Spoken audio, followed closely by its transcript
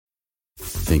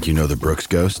Think you know the Brooks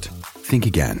Ghost? Think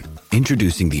again.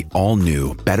 Introducing the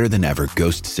all-new, better-than-ever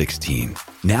Ghost 16.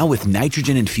 Now with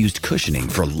nitrogen-infused cushioning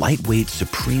for lightweight,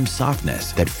 supreme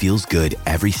softness that feels good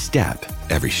every step,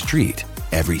 every street,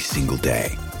 every single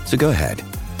day. So go ahead,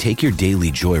 take your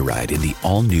daily joyride in the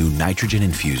all-new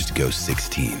nitrogen-infused Ghost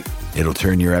 16. It'll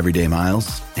turn your everyday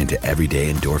miles into everyday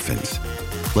endorphins.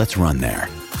 Let's run there.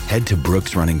 Head to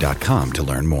brooksrunning.com to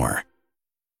learn more.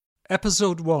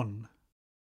 Episode 1.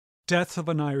 Death of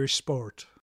an Irish Sport.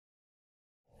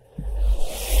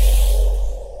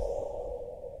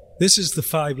 This is the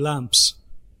Five Lamps,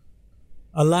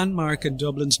 a landmark in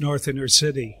Dublin's north inner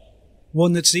city,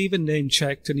 one that's even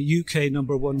name-checked in a UK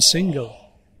 #1 single,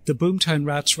 the Boomtown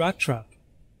Rats Rat Trap.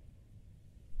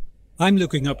 I'm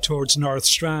looking up towards North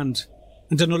Strand,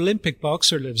 and an Olympic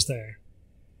boxer lives there.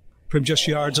 From just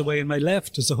yards away on my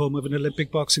left is the home of an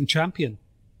Olympic boxing champion.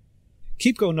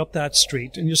 Keep going up that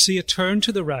street and you'll see a turn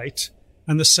to the right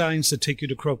and the signs that take you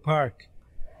to Croke Park.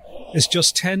 It's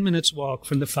just 10 minutes walk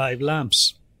from the Five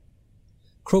Lamps.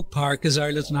 Croke Park is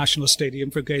Ireland's national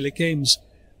stadium for Gaelic games,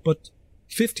 but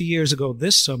 50 years ago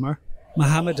this summer,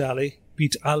 Muhammad Ali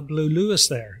beat Al Blue Lewis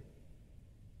there.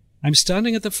 I'm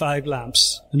standing at the Five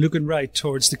Lamps and looking right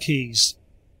towards the quays.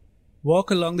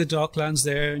 Walk along the docklands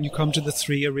there and you come to the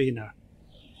Three Arena.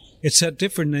 It's had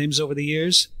different names over the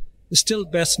years. Is still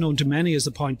best known to many as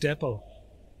the Point Depot.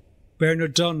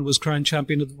 Bernard Dunn was crowned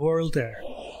champion of the world there.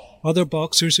 Other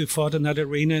boxers who fought in that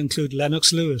arena include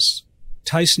Lennox Lewis,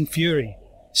 Tyson Fury,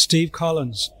 Steve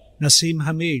Collins, Nassim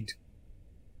Hamed.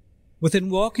 Within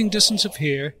walking distance of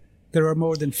here, there are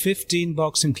more than 15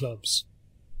 boxing clubs.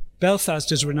 Belfast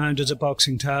is renowned as a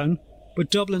boxing town, but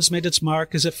Dublin's made its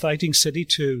mark as a fighting city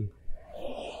too.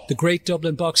 The great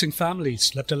Dublin boxing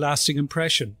families left a lasting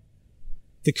impression.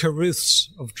 The Carruths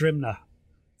of Drimnagh,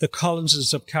 the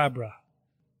Collinses of Cabra,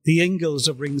 the Ingalls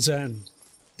of Ringsend,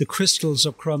 the Crystals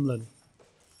of Crumlin.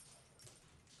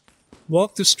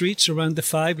 Walk the streets around the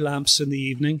Five Lamps in the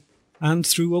evening, and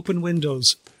through open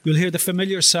windows you'll hear the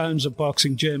familiar sounds of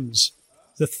boxing gyms,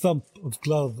 the thump of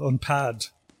glove on pad,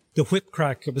 the whip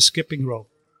crack of a skipping rope,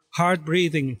 hard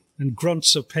breathing and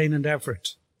grunts of pain and effort.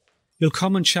 You'll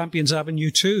come on Champions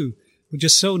Avenue too, which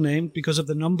is so named because of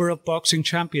the number of boxing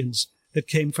champions that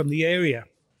came from the area.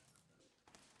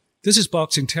 This is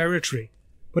boxing territory,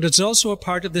 but it's also a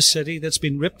part of the city that's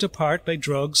been ripped apart by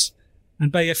drugs and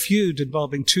by a feud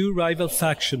involving two rival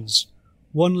factions,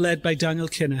 one led by Daniel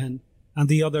Kinahan and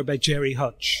the other by Gerry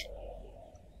Hutch.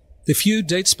 The feud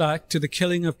dates back to the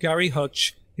killing of Gary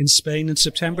Hutch in Spain in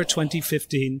September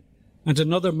 2015 and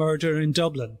another murder in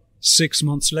Dublin 6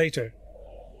 months later.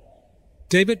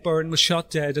 David Byrne was shot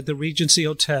dead at the Regency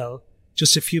Hotel,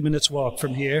 just a few minutes' walk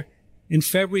from here, in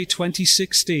February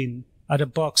 2016 at a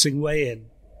boxing weigh-in.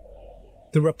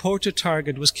 The reported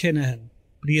target was Kinahan,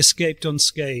 but he escaped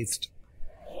unscathed.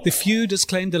 The feud has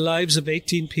claimed the lives of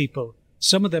 18 people.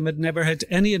 Some of them had never had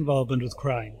any involvement with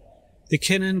crime. The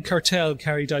Kinahan cartel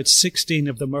carried out 16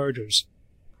 of the murders.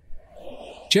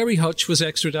 Gerry Hutch was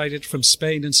extradited from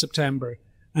Spain in September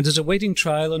and is awaiting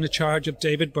trial on a charge of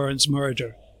David Byrne's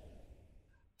murder.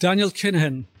 Daniel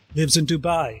Kinahan lives in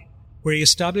Dubai, where he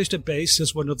established a base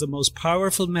as one of the most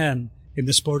powerful men in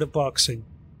the sport of boxing.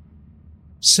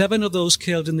 7 of those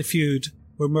killed in the feud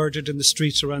were murdered in the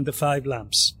streets around the Five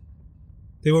Lamps.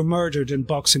 They were murdered in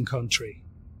boxing country.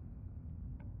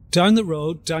 Down the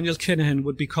road, Daniel Kinahan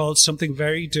would be called something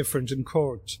very different in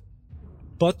court.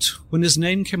 But when his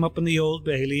name came up in the Old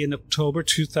Bailey in October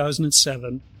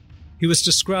 2007, he was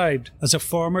described as a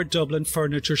former Dublin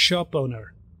furniture shop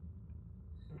owner.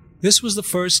 This was the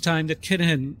first time that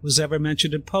Kinahan was ever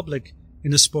mentioned in public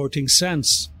in a sporting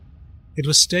sense. It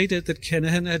was stated that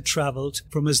Kinahan had travelled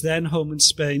from his then home in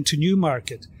Spain to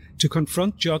Newmarket to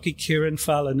confront jockey Kieran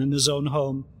Fallon in his own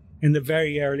home in the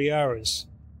very early hours.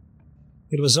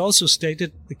 It was also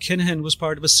stated that Kinahan was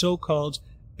part of a so-called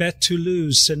Bet to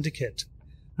Lose syndicate,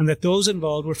 and that those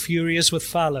involved were furious with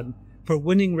Fallon for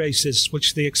winning races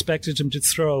which they expected him to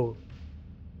throw.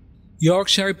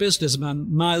 Yorkshire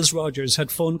businessman Miles Rogers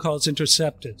had phone calls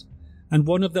intercepted, and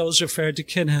one of those referred to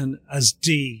Kinahan as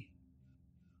D.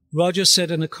 Rogers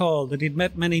said in a call that he'd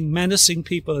met many menacing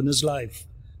people in his life,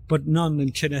 but none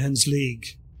in Kinahan's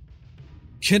league.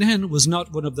 Kinahan was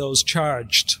not one of those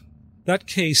charged. That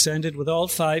case ended with all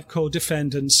 5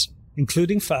 co-defendants,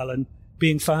 including Fallon,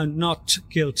 being found not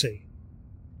guilty.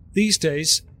 These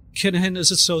days, Kinahan is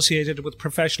associated with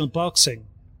professional boxing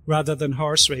rather than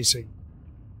horse racing.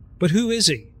 But who is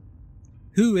he?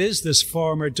 Who is this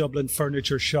former Dublin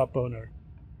furniture shop owner?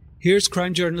 Here's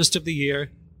Crime Journalist of the Year,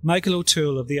 Michael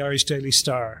O'Toole of the Irish Daily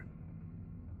Star.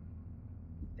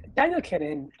 Daniel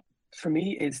Kinahan for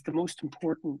me, is the most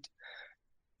important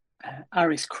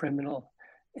Irish criminal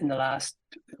in the last,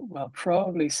 well,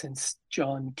 probably since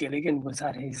John Gilligan was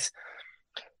at his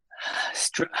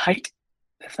height,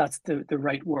 if that's the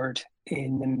right word,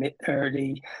 in the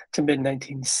early to mid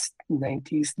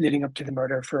 1990s, leading up to the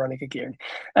murder of Veronica Guerin.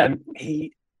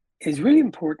 He is really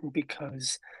important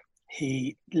because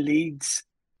he leads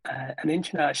an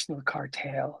international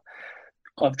cartel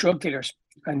of drug dealers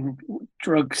and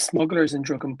drug smugglers and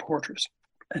drug importers.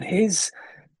 And his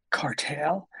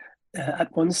cartel,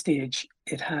 at one stage,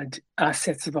 it had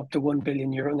assets of up to €1 billion.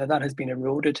 Now that has been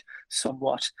eroded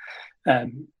somewhat.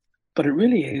 But it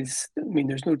really is, I mean,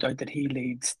 there's no doubt that he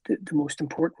leads the most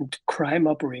important crime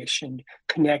operation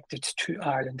connected to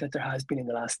Ireland that there has been in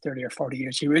the last 30 or 40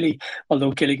 years. He really,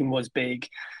 although Gilligan was big,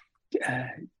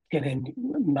 Kinahan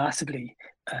massively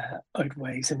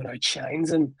outweighs him and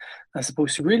outshines him, I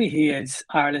suppose. So really he is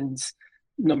Ireland's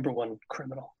number one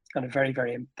criminal and a very,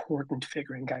 very important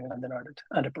figure in gangland in Ireland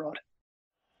and abroad.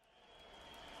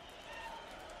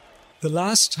 The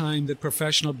last time that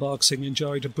professional boxing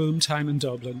enjoyed a boom time in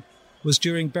Dublin was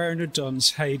during Bernard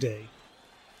Dunn's heyday.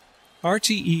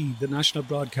 RTE, the national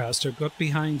broadcaster, got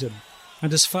behind him,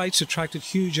 and his fights attracted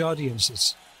huge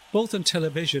audiences, both on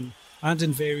television and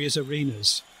in various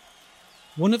arenas.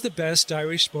 One of the best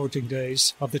Irish sporting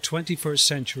days of the 21st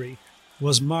century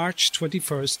was March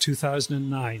 21st,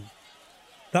 2009.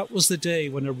 That was the day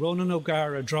when a Ronan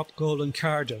O'Gara drop goal in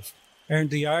Cardiff earned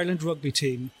the Ireland rugby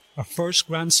team a first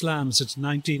Grand Slam since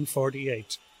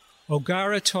 1948.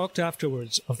 O'Gara talked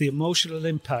afterwards of the emotional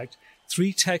impact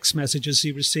 3 text messages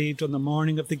he received on the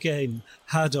morning of the game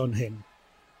had on him.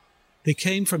 They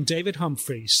came from David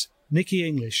Humphreys, Nicky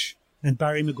English and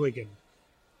Barry McGuigan,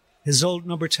 his old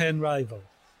number 10 rival,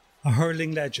 a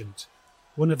hurling legend,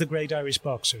 one of the great Irish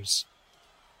boxers.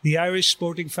 The Irish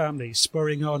sporting family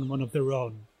spurring on one of their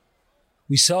own.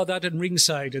 We saw that in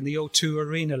ringside in the O2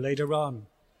 Arena later on,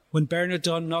 when Bernard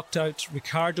Dunn knocked out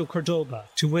Ricardo Cordoba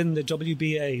to win the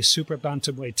WBA Super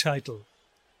Bantamweight title.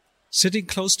 Sitting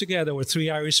close together were 3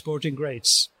 Irish sporting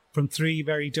greats from 3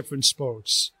 very different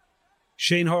sports.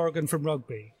 Shane Horgan from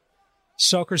rugby,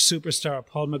 soccer superstar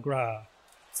Paul McGrath,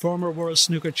 former world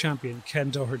snooker champion Ken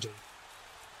Doherty.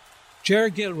 Ger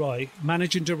Gilroy,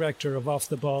 managing director of Off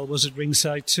the Ball, was at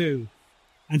ringside too,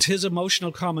 and his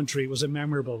emotional commentary was a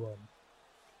memorable one.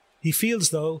 He feels,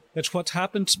 though, that what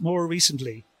happened more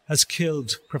recently has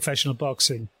killed professional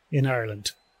boxing in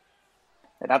Ireland.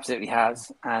 It absolutely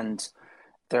has, and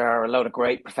there are a load of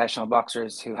great professional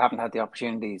boxers who haven't had the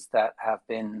opportunities that have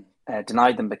been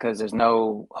denied them because there's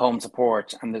no home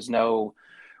support and there's no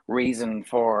reason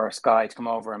for Sky to come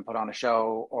over and put on a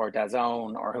show, or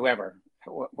DAZN or whoever,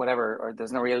 whatever, or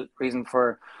there's no real reason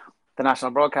for the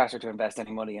national broadcaster to invest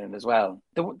any money in it as well.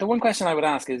 The one question I would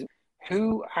ask is,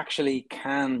 who actually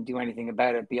can do anything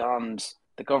about it beyond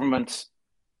the government,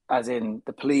 as in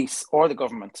the police or the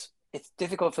government? It's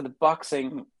difficult for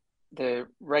the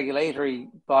regulatory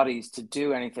bodies to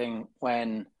do anything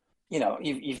when, you know,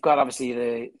 you've got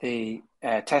obviously the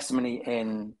testimony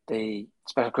in the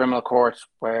Special Criminal Court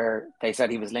where they said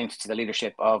he was linked to the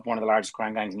leadership of one of the largest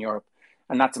crime gangs in Europe.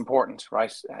 And that's important,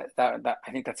 right? That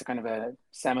I think that's a kind of a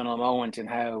seminal moment in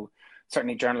how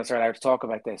certainly journalists are allowed to talk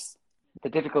about this. The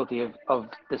difficulty of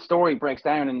the story breaks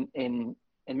down in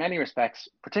many respects,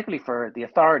 particularly for the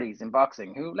authorities in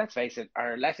boxing, who, let's face it,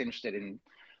 are less interested in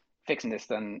fixing this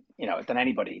than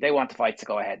anybody. They want the fights to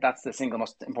go ahead. That's the single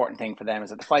most important thing for them, is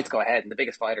that the fights go ahead and the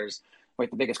biggest fighters with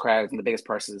the biggest crowds and the biggest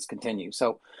purses continue.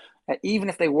 So even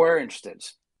if they were interested,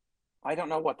 I don't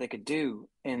know what they could do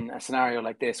in a scenario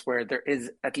like this where there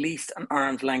is at least an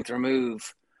arm's length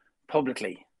remove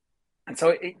publicly. And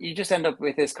so you just end up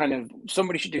with this kind of,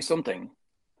 somebody should do something,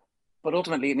 but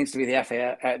ultimately it needs to be the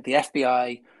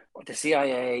FBI or the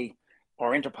CIA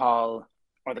or Interpol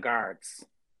or the guards.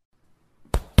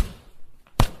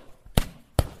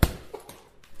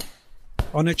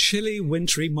 On a chilly,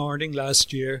 wintry morning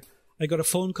last year, I got a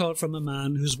phone call from a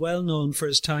man who's well known for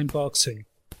his time boxing,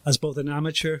 as both an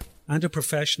amateur and a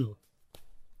professional.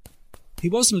 He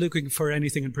wasn't looking for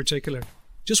anything in particular,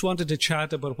 just wanted to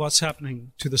chat about what's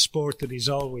happening to the sport that he's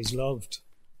always loved.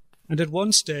 And at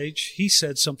one stage, he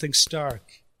said something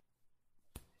stark.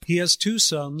 He has 2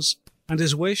 sons, and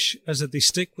his wish is that they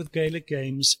stick with Gaelic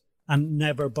games and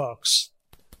never box.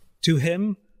 To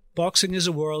him, boxing is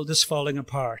a world that's falling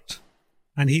apart,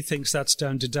 and he thinks that's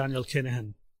down to Daniel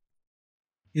Kinahan.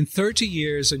 In 30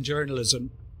 years in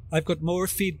journalism, I've got more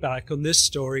feedback on this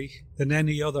story than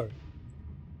any other.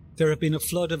 There have been a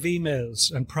flood of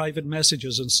emails and private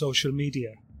messages on social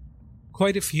media.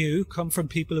 Quite a few come from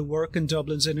people who work in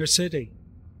Dublin's inner city,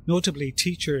 notably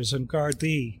teachers and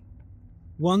Gardaí,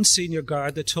 one senior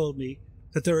guard that told me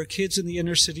that there are kids in the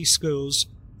inner city schools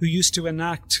who used to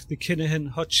enact the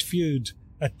Kinahan-Hutch feud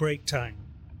at break time.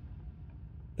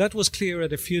 That was clear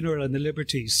at a funeral in the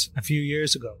Liberties a few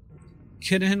years ago.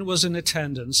 Kinahan was in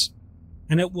attendance,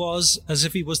 and it was as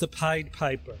if he was the Pied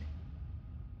Piper.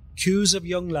 Queues of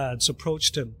young lads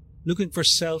approached him, looking for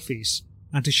selfies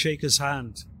and to shake his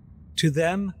hand. To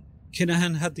them,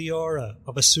 Kinahan had the aura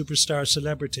of a superstar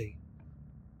celebrity.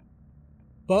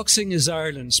 Boxing is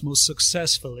Ireland's most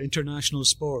successful international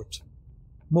sport.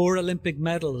 More Olympic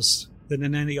medals than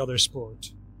in any other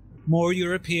sport. More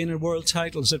European and world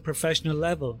titles at professional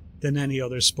level than any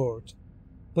other sport.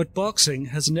 But boxing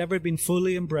has never been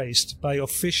fully embraced by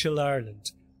official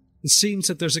Ireland. It seems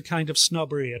that there's a kind of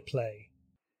snobbery at play.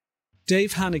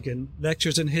 Dave Hannigan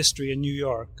lectures in history in New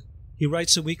York. He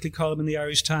writes a weekly column in the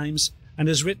Irish Times and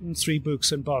has written 3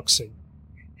 books on boxing.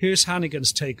 Here's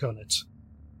Hannigan's take on it.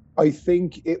 I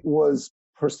think it was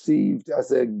perceived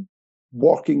as a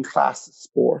working class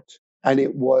sport, and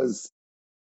it was,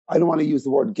 I don't want to use the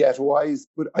word ghettoized,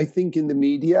 but I think in the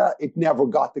media it never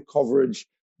got the coverage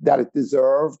that it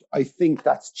deserved. I think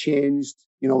that's changed,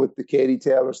 with the Katie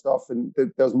Taylor stuff, and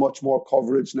there's much more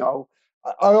coverage now.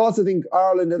 I also think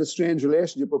Ireland had a strange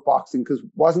relationship with boxing, because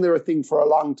wasn't there a thing for a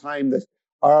long time that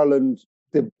Ireland,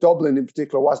 Dublin in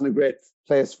particular, wasn't a great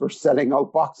place for selling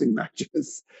out boxing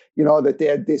matches,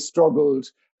 that they struggled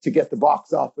to get the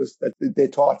box office that they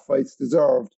thought fights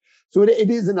deserved. So it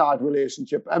is an odd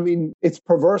relationship. I mean, it's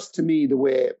perverse to me the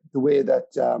way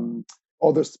that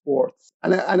other sports,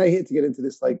 and I hate to get into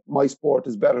this, like my sport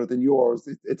is better than yours.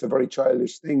 It's a very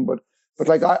childish thing, but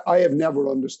like I have never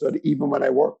understood, even when I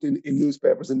worked in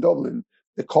newspapers in Dublin,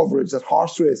 the coverage that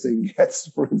horse racing gets,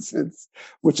 for instance,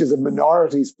 which is a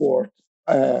minority sport,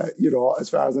 as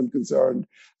far as I'm concerned,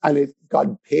 and it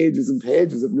got pages and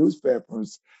pages of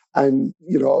newspapers, and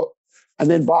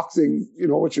then boxing,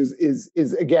 which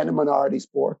is again a minority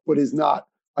sport, but is not,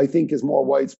 I think, is more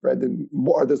widespread than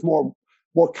there's more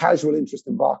casual interest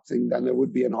in boxing than there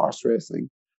would be in horse racing.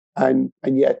 And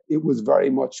yet it was very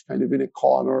much kind of in a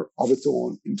corner of its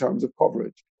own in terms of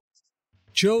coverage.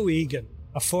 Joe Egan,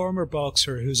 a former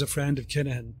boxer who's a friend of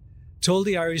Kinahan, told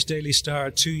the Irish Daily Star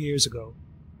 2 years ago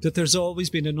that there's always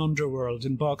been an underworld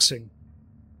in boxing.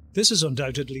 This is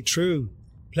undoubtedly true.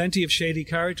 Plenty of shady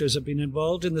characters have been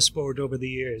involved in the sport over the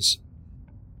years.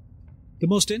 The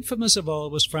most infamous of all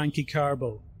was Frankie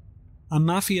Carbo, a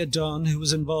mafia don who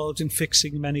was involved in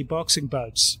fixing many boxing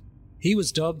bouts. He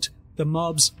was dubbed the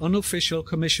mob's unofficial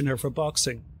commissioner for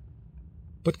boxing.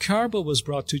 But Carbo was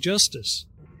brought to justice.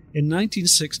 In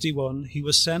 1961, he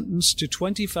was sentenced to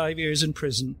 25 years in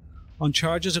prison on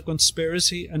charges of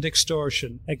conspiracy and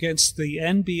extortion against the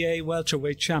NBA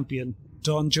welterweight champion,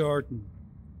 Don Jordan.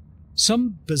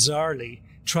 Some, bizarrely,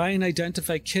 try and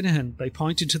identify Kinahan by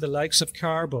pointing to the likes of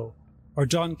Carbo or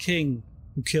Don King,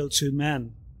 who killed 2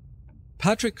 men.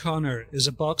 Patrick Connor is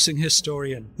a boxing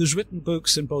historian who's written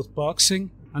books in both boxing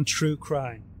and true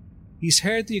crime. He's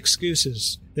heard the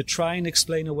excuses that try and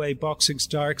explain away boxing's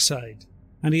dark side,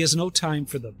 and he has no time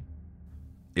for them.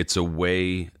 It's a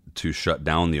way to shut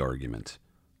down the argument.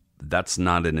 That's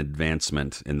not an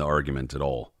advancement in the argument at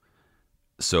all.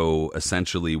 So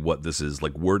essentially what this is,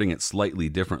 like wording it slightly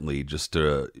differently just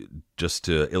to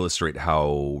illustrate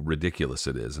how ridiculous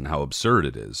it is and how absurd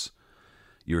it is,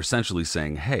 you're essentially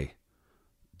saying, hey,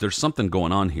 there's something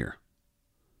going on here.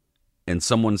 And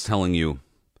someone's telling you,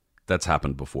 that's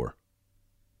happened before.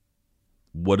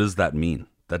 What does that mean?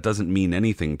 That doesn't mean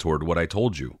anything toward what I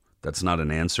told you. That's not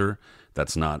an answer.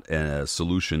 That's not a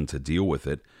solution to deal with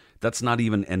it. That's not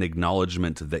even an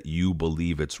acknowledgement that you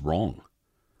believe it's wrong.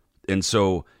 And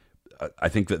so I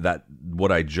think that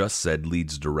what I just said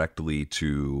leads directly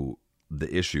to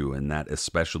the issue, and that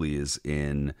especially is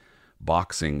in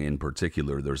boxing in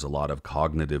particular. There's a lot of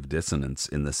cognitive dissonance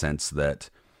in the sense that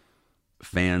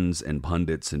fans and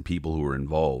pundits and people who are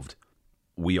involved,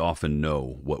 we often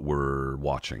know what we're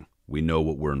watching. We know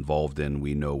what we're involved in.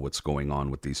 We know what's going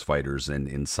on with these fighters and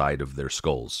inside of their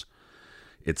skulls.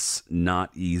 It's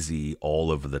not easy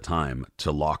all of the time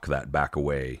to lock that back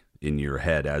away in your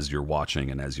head as you're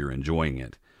watching and as you're enjoying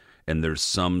it. And there's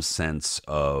some sense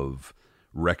of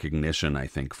recognition, I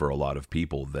think, for a lot of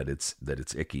people that it's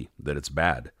icky, that it's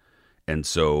bad. And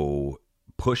so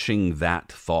pushing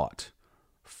that thought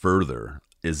further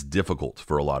is difficult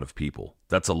for a lot of people.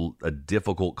 That's a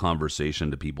difficult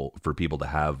conversation for people to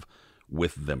have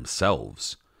with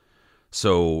themselves.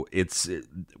 So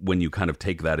when you kind of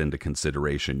take that into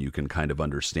consideration, you can kind of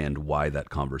understand why that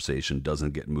conversation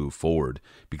doesn't get moved forward,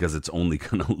 because it's only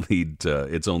going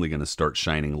to start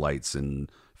shining lights in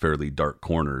fairly dark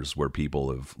corners where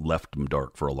people have left them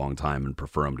dark for a long time and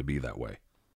prefer them to be that way.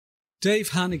 Dave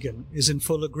Hannigan is in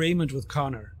full agreement with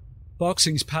Conor.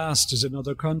 Boxing's past is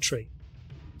another country.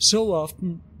 So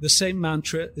often, the same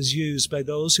mantra is used by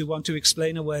those who want to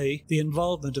explain away the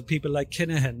involvement of people like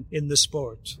Kinahan in the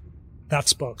sport.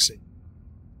 That's boxing.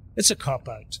 It's a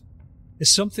cop-out.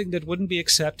 It's something that wouldn't be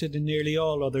accepted in nearly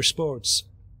all other sports.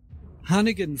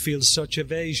 Hannigan feels such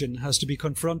evasion has to be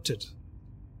confronted.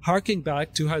 Harking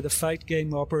back to how the fight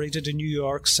game operated in New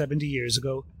York 70 years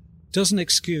ago doesn't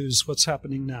excuse what's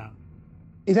happening now.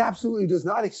 It absolutely does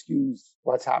not excuse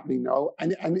what's happening now.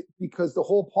 And because the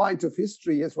whole point of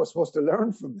history is we're supposed to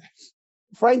learn from this.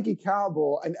 Frankie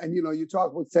Carbo, and you know, you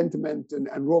talk about sentiment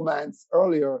and romance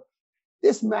earlier.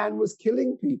 This man was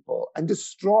killing people and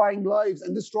destroying lives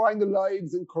and destroying the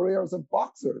lives and careers of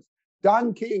boxers.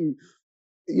 Don King,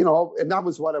 you know, and that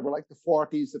was whatever, like the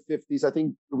 40s, the 50s. I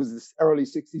think it was the early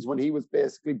 60s when he was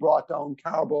basically brought down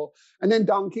Carbo. And then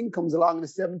Don King comes along in the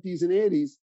 70s and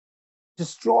 80s,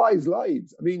 destroys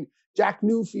lives. I mean, Jack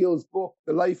Newfield's book,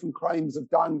 The Life and Crimes of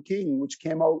Don King, which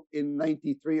came out in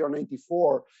 93 or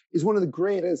 94, is one of the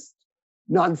greatest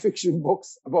nonfiction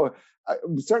books about,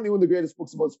 certainly one of the greatest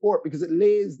books about sport, because it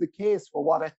lays the case for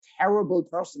what a terrible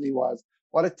person he was,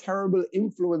 what a terrible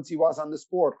influence he was on the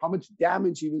sport, how much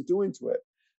damage he was doing to it.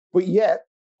 But yet,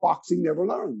 boxing never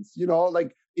learns. You know,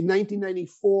 like in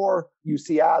 1994,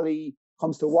 UC Ali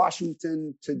comes to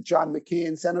Washington to John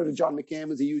McCain. Senator John McCain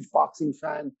was a huge boxing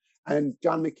fan, and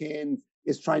John McCain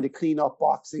is trying to clean up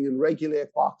boxing and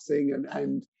regulate boxing,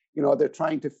 and you know, they're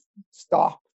trying to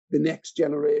stop the next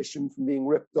generation from being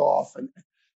ripped off.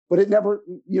 But it never,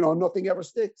 you know, nothing ever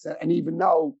sticks. And even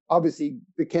now, obviously,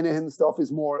 the Kinahan stuff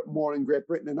is more in Great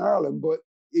Britain and Ireland, but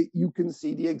you can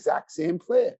see the exact same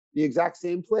play.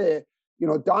 You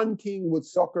know, Don King would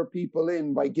sucker people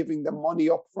in by giving them money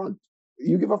up front.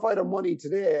 You give a fighter money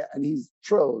today and he's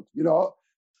thrilled, you know.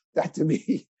 That to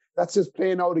me, that's just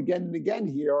playing out again and again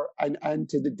here, and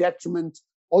to the detriment.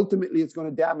 Ultimately, it's going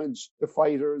to damage the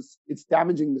fighters. It's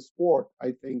damaging the sport,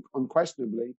 I think,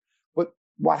 unquestionably. But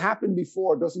what happened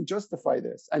before doesn't justify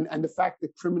this. And the fact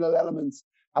that criminal elements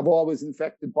have always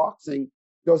infected boxing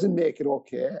doesn't make it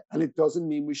okay. And it doesn't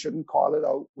mean we shouldn't call it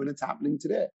out when it's happening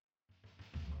today.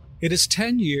 It is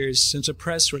 10 years since a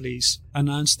press release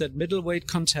announced that middleweight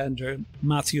contender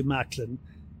Matthew Macklin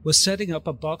was setting up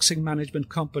a boxing management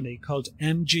company called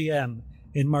MGM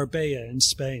in Marbella in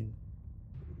Spain.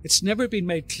 It's never been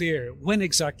made clear when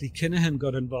exactly Kinahan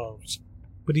got involved,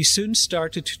 but he soon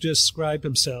started to describe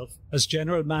himself as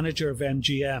general manager of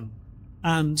MGM,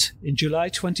 and in July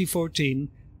 2014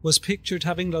 was pictured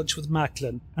having lunch with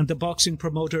Macklin and the boxing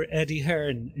promoter Eddie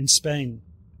Hearn in Spain.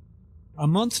 A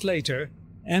month later,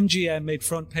 MGM made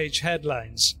front-page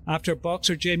headlines after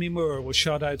boxer Jamie Moore was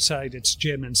shot outside its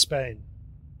gym in Spain.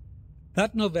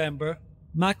 That November,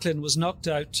 Macklin was knocked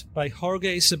out by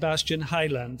Jorge Sebastian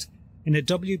Hyland in a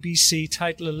WBC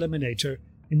title eliminator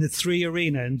in the 3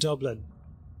 Arena in Dublin.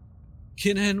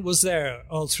 Kinahan was there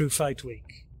all through fight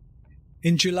week.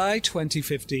 In July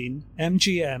 2015,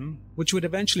 MGM, which would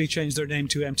eventually change their name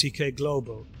to MTK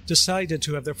Global, decided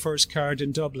to have their first card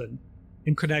in Dublin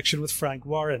in connection with Frank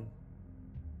Warren.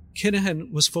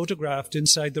 Kinahan was photographed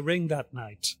inside the ring that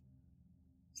night.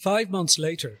 5 months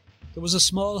later, there was a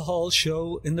small hall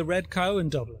show in the Red Cow in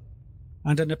Dublin,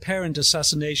 and an apparent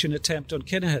assassination attempt on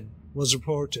Kinahan was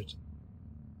reported.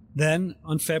 Then,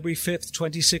 on February 5th,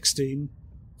 2016,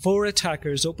 4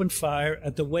 attackers opened fire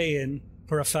at the weigh-in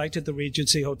for a fight at the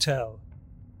Regency Hotel.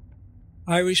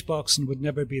 Irish boxing would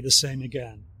never be the same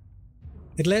again.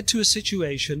 It led to a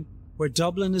situation where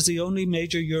Dublin is the only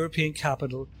major European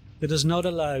capital that is not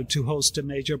allowed to host a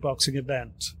major boxing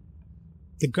event.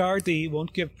 The Gardaí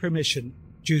won't give permission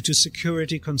due to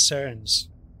security concerns.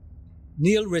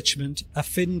 Neil Richmond, a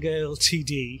Fine Gael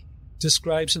TD,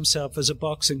 describes himself as a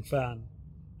boxing fan,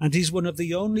 and he's one of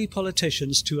the only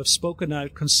politicians to have spoken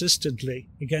out consistently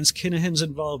against Kinahan's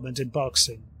involvement in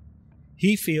boxing.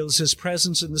 He feels his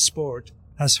presence in the sport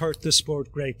has hurt the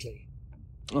sport greatly.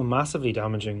 Oh, massively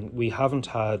damaging. We haven't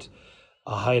had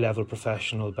a high-level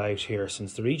professional bout here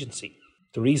since the Regency.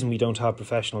 The reason we don't have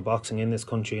professional boxing in this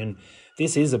country, and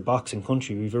this is a boxing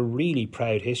country, we have a really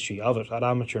proud history of it at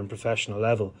amateur and professional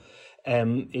level,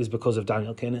 is because of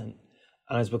Daniel Kinahan.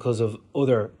 And it's because of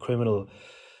other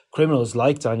criminals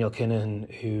like Daniel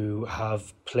Kinahan who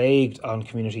have plagued on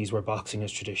communities where boxing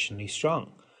is traditionally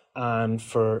strong. And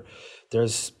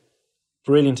there's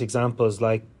brilliant examples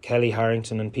like Kelly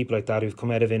Harrington and people like that who've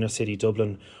come out of inner city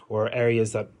Dublin or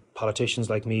areas that politicians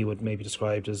like me would maybe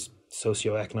describe as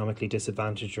socioeconomically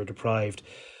disadvantaged or deprived.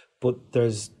 But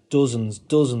there's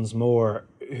dozens more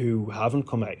who haven't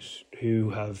come out,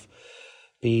 who have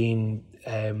been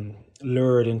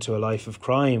lured into a life of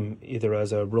crime, either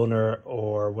as a runner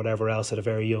or whatever else at a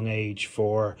very young age,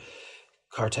 for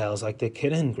cartels like the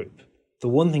Kinahan Group. The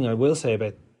one thing I will say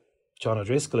about John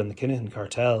O'Driscoll and the Kinahan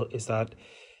cartel is that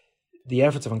the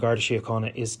efforts of An Garda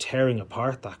Síochána is tearing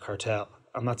apart that cartel.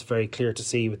 And that's very clear to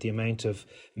see with the amount of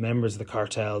members of the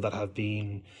cartel that have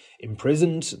been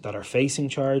imprisoned, that are facing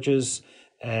charges.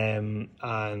 And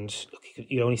look,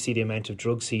 you only see the amount of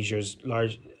drug seizures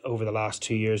large over the last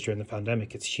 2 years during the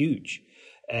pandemic. It's huge.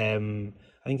 I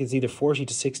think it's either 40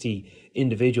 to 60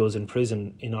 individuals in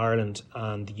prison in Ireland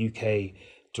and the UK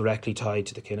directly tied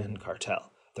to the Kinahan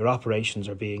cartel. Their operations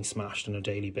are being smashed on a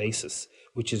daily basis,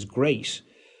 which is great,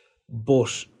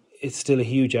 but it's still a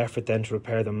huge effort then to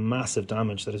repair the massive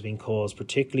damage that has been caused,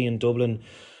 particularly in Dublin.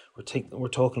 We're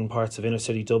talking parts of inner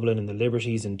city Dublin and the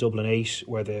Liberties in Dublin 8,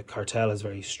 where the cartel is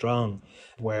very strong,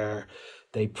 where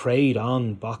they preyed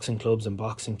on boxing clubs and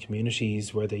boxing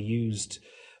communities, where they used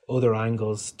other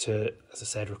angles to, as I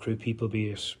said, recruit people, be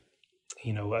it,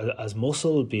 as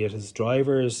muscle, be it as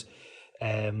drivers,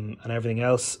 and everything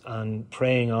else, and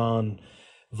preying on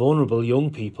vulnerable young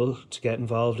people to get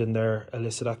involved in their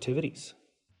illicit activities.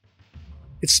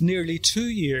 It's nearly 2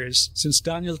 years since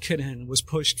Daniel Kinahan was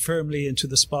pushed firmly into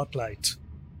the spotlight.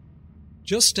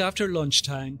 Just after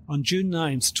lunchtime on June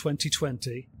 9th,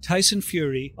 2020, Tyson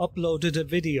Fury uploaded a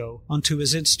video onto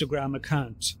his Instagram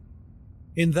account.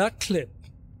 In that clip,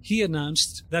 he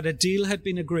announced that a deal had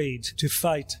been agreed to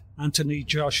fight Anthony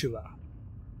Joshua.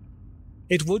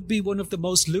 It would be one of the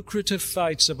most lucrative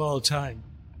fights of all time.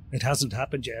 It hasn't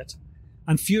happened yet,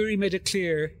 and Fury made it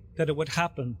clear that it would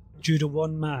happen due to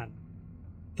one man.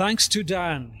 Thanks to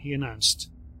Dan, he announced.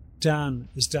 Dan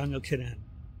is Daniel Kinahan.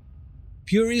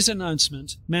 Fury's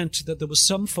announcement meant that there was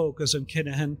some focus on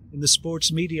Kinahan in the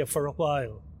sports media for a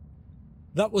while.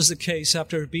 That was the case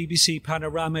after a BBC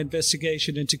Panorama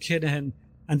investigation into Kinahan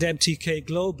and MTK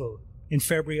Global in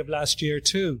February of last year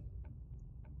too.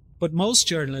 But most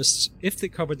journalists, if they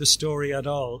covered the story at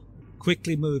all,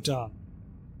 quickly moved on.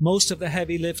 Most of the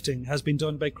heavy lifting has been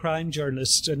done by crime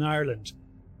journalists in Ireland,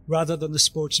 rather than the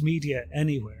sports media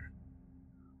anywhere.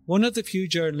 One of the few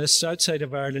journalists outside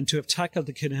of Ireland to have tackled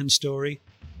the Kinahan story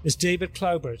is David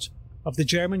Klaubert of the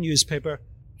German newspaper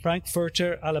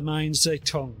Frankfurter Allgemeine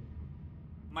Zeitung.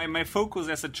 My focus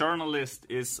as a journalist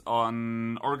is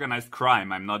on organized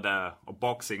crime. I'm not a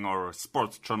boxing or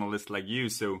sports journalist like you,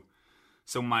 so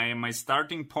my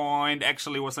starting point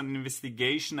actually was an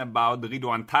investigation about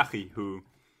Ridwan Taghi, who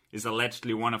is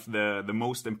allegedly one of the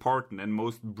most important and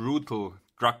most brutal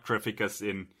drug traffickers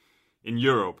in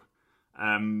Europe.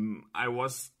 I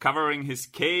was covering his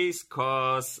case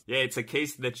because, it's a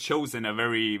case that shows in a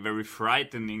very, very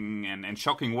frightening and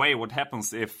shocking way what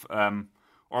happens if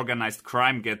organized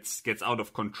crime gets out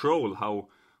of control,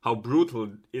 how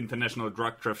brutal international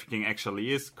drug trafficking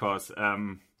actually is, because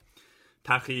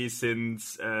Taghi,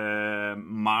 since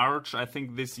March, I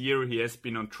think this year, he has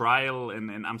been on trial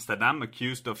in Amsterdam,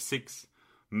 accused of 6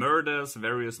 murders,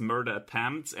 various murder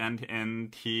attempts,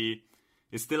 and he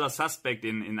is still a suspect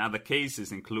in other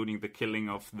cases, including the killing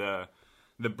of the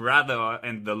brother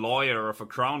and the lawyer of a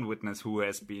Crown witness who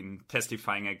has been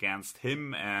testifying against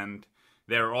him. And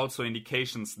there are also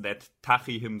indications that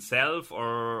Taghi himself,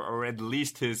 or at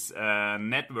least his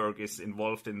network, is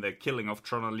involved in the killing of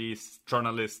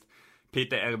journalist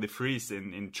Peter R. de Vries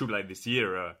in July this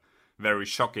year, a very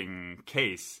shocking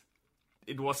case.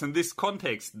 It was in this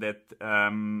context that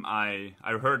I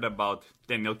heard about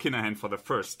Daniel Kinahan for the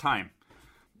first time.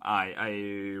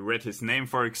 I read his name,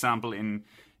 for example, in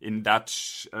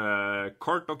Dutch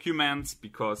court documents,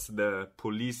 because the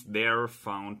police there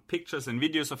found pictures and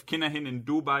videos of Kinahan in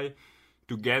Dubai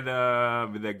together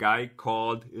with a guy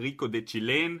called Rico de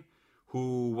Chilene,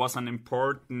 who was an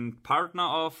important partner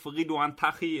of Ridwan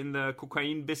Taghi in the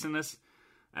cocaine business.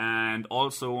 And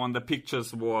also on the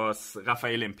pictures was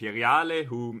Raffaele Imperiale,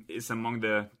 who is among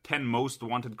the 10 most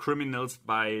wanted criminals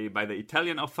by the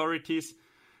Italian authorities,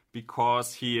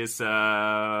 because he is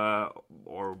or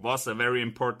was a very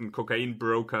important cocaine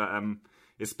broker,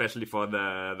 especially for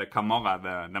the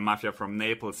Camorra, the mafia from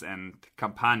Naples and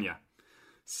Campania.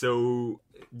 So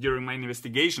during my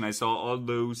investigation, I saw all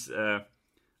those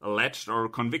alleged or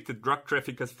convicted drug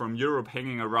traffickers from Europe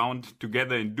hanging around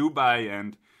together in Dubai,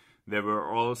 and there were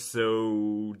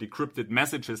also decrypted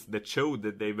messages that showed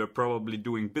that they were probably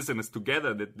doing business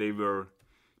together, that they were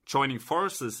joining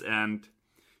forces. And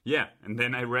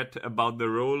then I read about the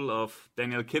role of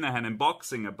Daniel Kinahan in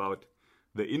boxing, about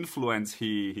the influence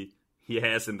he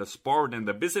has in the sport and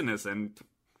the business, and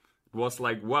it was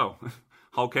like, wow,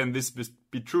 how can this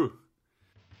be true?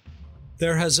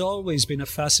 There has always been a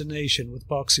fascination with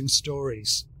boxing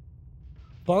stories.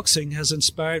 Boxing has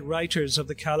inspired writers of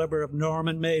the caliber of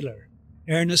Norman Mailer,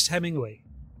 Ernest Hemingway,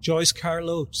 Joyce Carol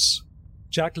Oates,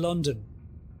 Jack London,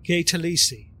 Gay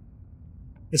Talese.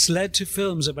 It's led to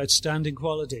films of outstanding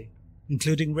quality,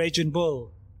 including Raging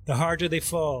Bull, The Harder They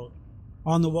Fall,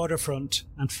 On the Waterfront,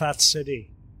 and Fat City.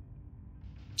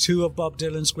 Two of Bob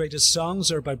Dylan's greatest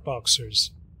songs are about boxers,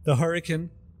 The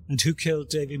Hurricane and Who Killed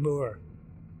Davy Moore.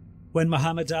 When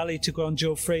Muhammad Ali took on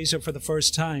Joe Frazier for the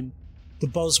first time, the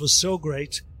buzz was so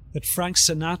great that Frank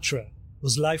Sinatra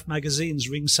was Life magazine's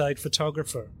ringside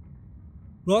photographer.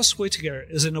 Ross Whittaker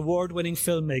is an award-winning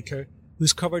filmmaker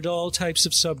who's covered all types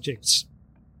of subjects,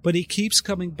 but he keeps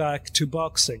coming back to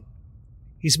boxing.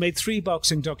 He's made 3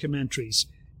 boxing documentaries,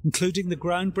 including the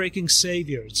groundbreaking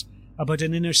Saviours about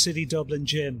an inner-city Dublin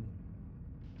gym.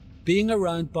 Being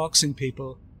around boxing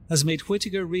people has made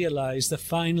Whittaker realise the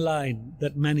fine line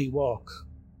that many walk.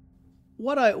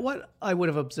 What I would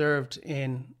have observed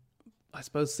in, I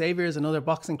suppose, Saviours and other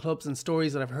boxing clubs and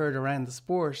stories that I've heard around the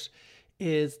sport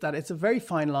is that it's a very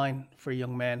fine line for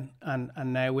young men and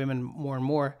now women more and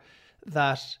more,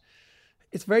 that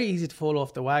it's very easy to fall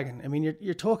off the wagon. I mean,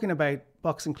 you're talking about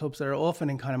boxing clubs that are often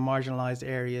in kind of marginalised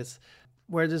areas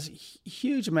where there's a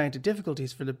huge amount of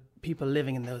difficulties for the people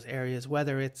living in those areas,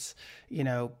 whether it's,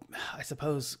 I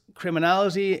suppose,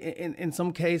 criminality in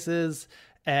some cases,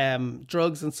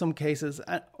 drugs in some cases,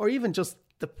 or even just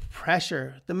the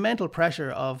pressure, the mental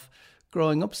pressure of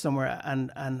growing up somewhere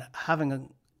and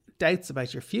having doubts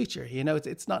about your future.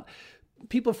 It's not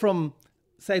people from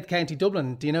South County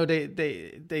Dublin,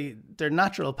 their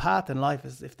natural path in life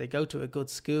is if they go to a good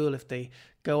school, if they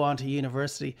go on to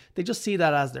university, they just see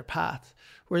that as their path.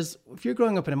 Whereas if you're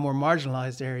growing up in a more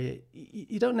marginalised area,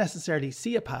 you don't necessarily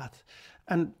see a path.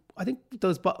 And I think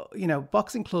those,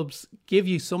 boxing clubs give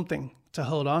you something to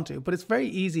hold on to, but it's very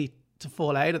easy to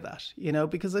fall out of that,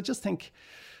 because I just think,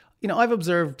 I've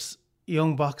observed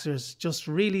young boxers just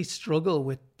really struggle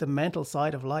with the mental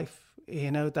side of life,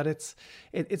 that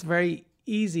it's very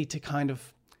easy to kind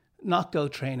of not go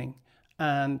training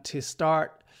and to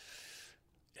start,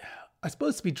 I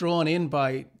suppose, to be drawn in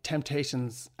by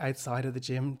temptations outside of the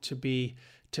gym,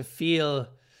 to feel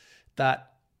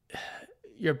that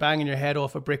you're banging your head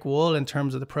off a brick wall in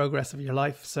terms of the progress of your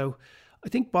life. So I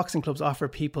think boxing clubs offer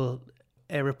people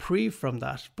a reprieve from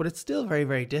that, but it's still very,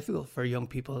 very difficult for young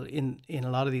people in a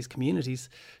lot of these communities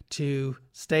to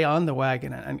stay on the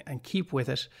wagon and keep with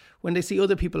it when they see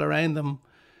other people around them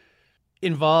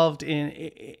involved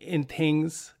in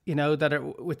things, that are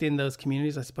within those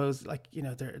communities. I suppose,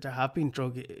 there have been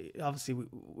obviously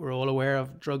we're all aware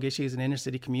of drug issues in inner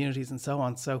city communities and so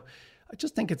on. So I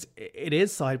just think it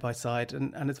is side by side,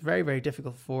 and it's very, very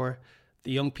difficult for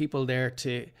the young people there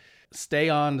to stay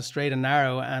on the straight and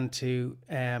narrow and to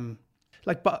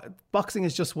boxing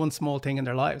is just one small thing in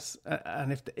their lives,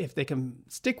 and if they can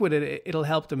stick with it, it'll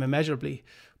help them immeasurably.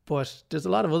 But there's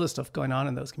a lot of other stuff going on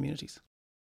in those communities.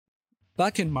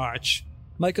 Back in March,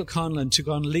 Michael Conlon took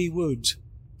on Lee Wood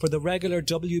for the regular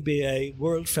WBA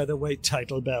World Featherweight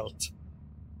title belt.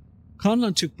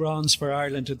 Conlon took bronze for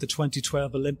Ireland at the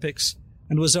 2012 Olympics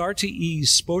and was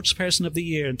RTE's Sportsperson of the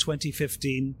Year in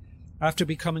 2015 after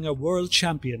becoming a world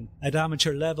champion at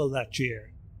amateur level that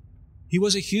year. He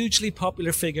was a hugely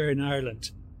popular figure in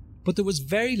Ireland, but there was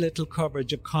very little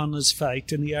coverage of Conlon's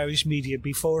fight in the Irish media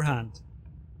beforehand.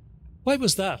 Why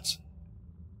was that?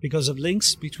 Because of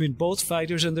links between both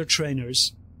fighters and their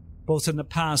trainers, both in the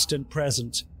past and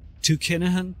present, to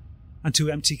Kinahan and to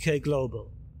MTK Global.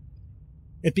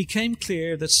 It became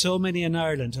clear that so many in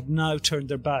Ireland have now turned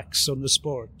their backs on the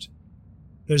sport.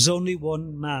 There's only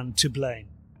one man to blame.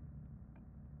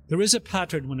 There is a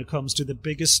pattern when it comes to the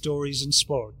biggest stories in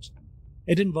sport.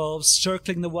 It involves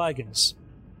circling the wagons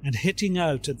and hitting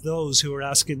out at those who are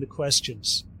asking the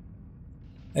questions.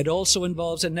 It also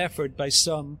involves an effort by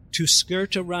some to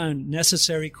skirt around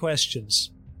necessary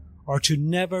questions or to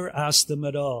never ask them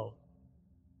at all.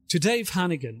 To Dave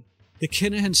Hannigan, the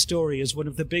Kinahan story is one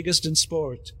of the biggest in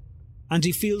sport, and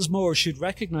he feels more should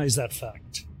recognise that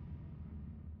fact.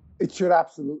 It should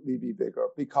absolutely be bigger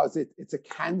because it's a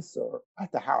cancer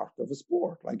at the heart of a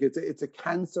sport. It's a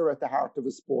cancer at the heart of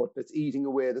a sport that's eating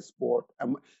away the sport.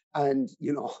 And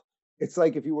it's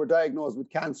like if you were diagnosed with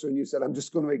cancer and you said, I'm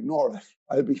just going to ignore it.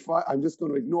 I'll be fine. I'm just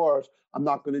going to ignore it. I'm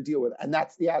not going to deal with it. And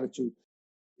that's the attitude.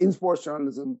 In sports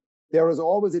journalism, there is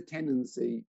always a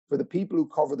tendency for the people who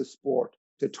cover the sport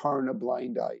to turn a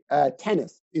blind eye.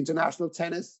 Tennis, international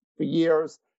tennis, for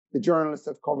years, the journalists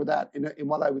have covered that in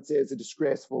what I would say is a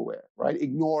disgraceful way, right?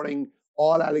 Ignoring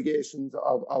all allegations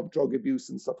of drug abuse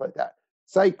and stuff like that.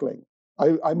 Cycling,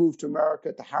 I moved to America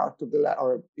at the heart of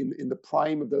or in the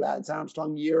prime of the Lance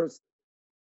Armstrong years.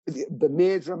 The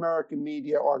major American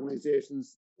media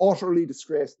organizations utterly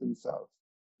disgraced themselves.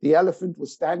 The elephant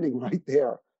was standing right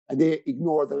there, and they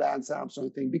ignored the Lance Armstrong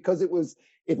thing because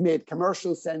it made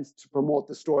commercial sense to promote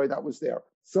the story that was there.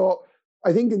 So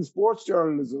I think in sports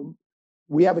journalism,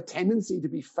 we have a tendency to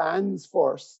be fans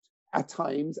first at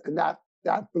times, and that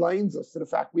blinds us to the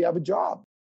fact we have a job.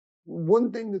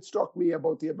 One thing that struck me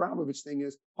about the Abramovich thing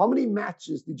is, how many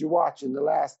matches did you watch in the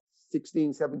last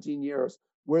 16, 17 years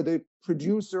where the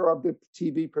producer of the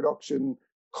TV production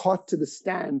cut to the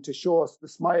stand to show us the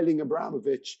smiling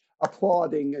Abramovich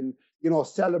applauding and,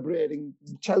 celebrating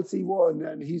Chelsea won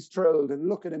and he's thrilled and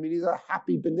look at him and he's a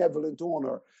happy, benevolent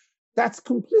owner. That's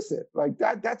complicit. Like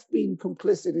that's been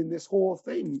complicit in this whole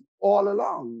thing all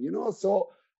along, So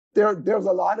there's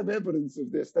a lot of evidence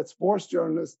of this, that sports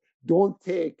journalists don't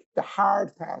take the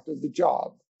hard part of the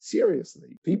job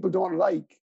seriously. People don't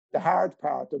like the hard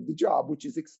part of the job, which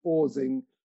is exposing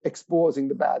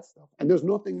the bad stuff. And there's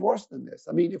nothing worse than this.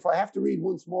 I mean, if I have to read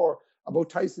once more about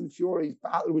Tyson Fury's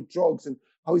battle with drugs and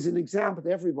how he's an example to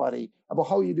everybody about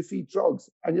how you defeat drugs,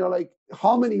 and you're like,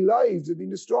 how many lives have been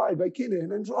destroyed by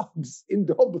Kinahan and drugs in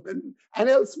Dublin and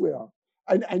elsewhere?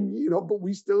 And but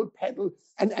we still peddle,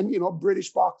 and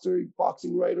British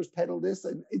boxing writers peddle this,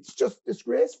 and it's just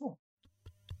disgraceful.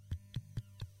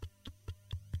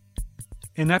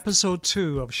 In episode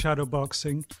 2 of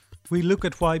Shadowboxing, we look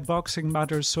at why boxing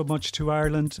matters so much to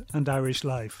Ireland and Irish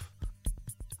life.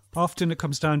 Often it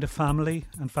comes down to family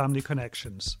and family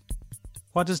connections.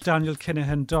 What has Daniel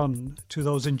Kinahan done to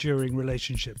those enduring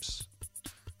relationships?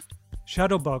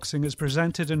 Shadowboxing is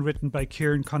presented and written by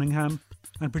Kieran Cunningham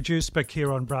and produced by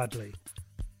Kieran Bradley.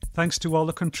 Thanks to all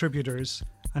the contributors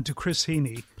and to Chris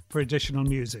Heaney for additional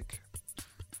music.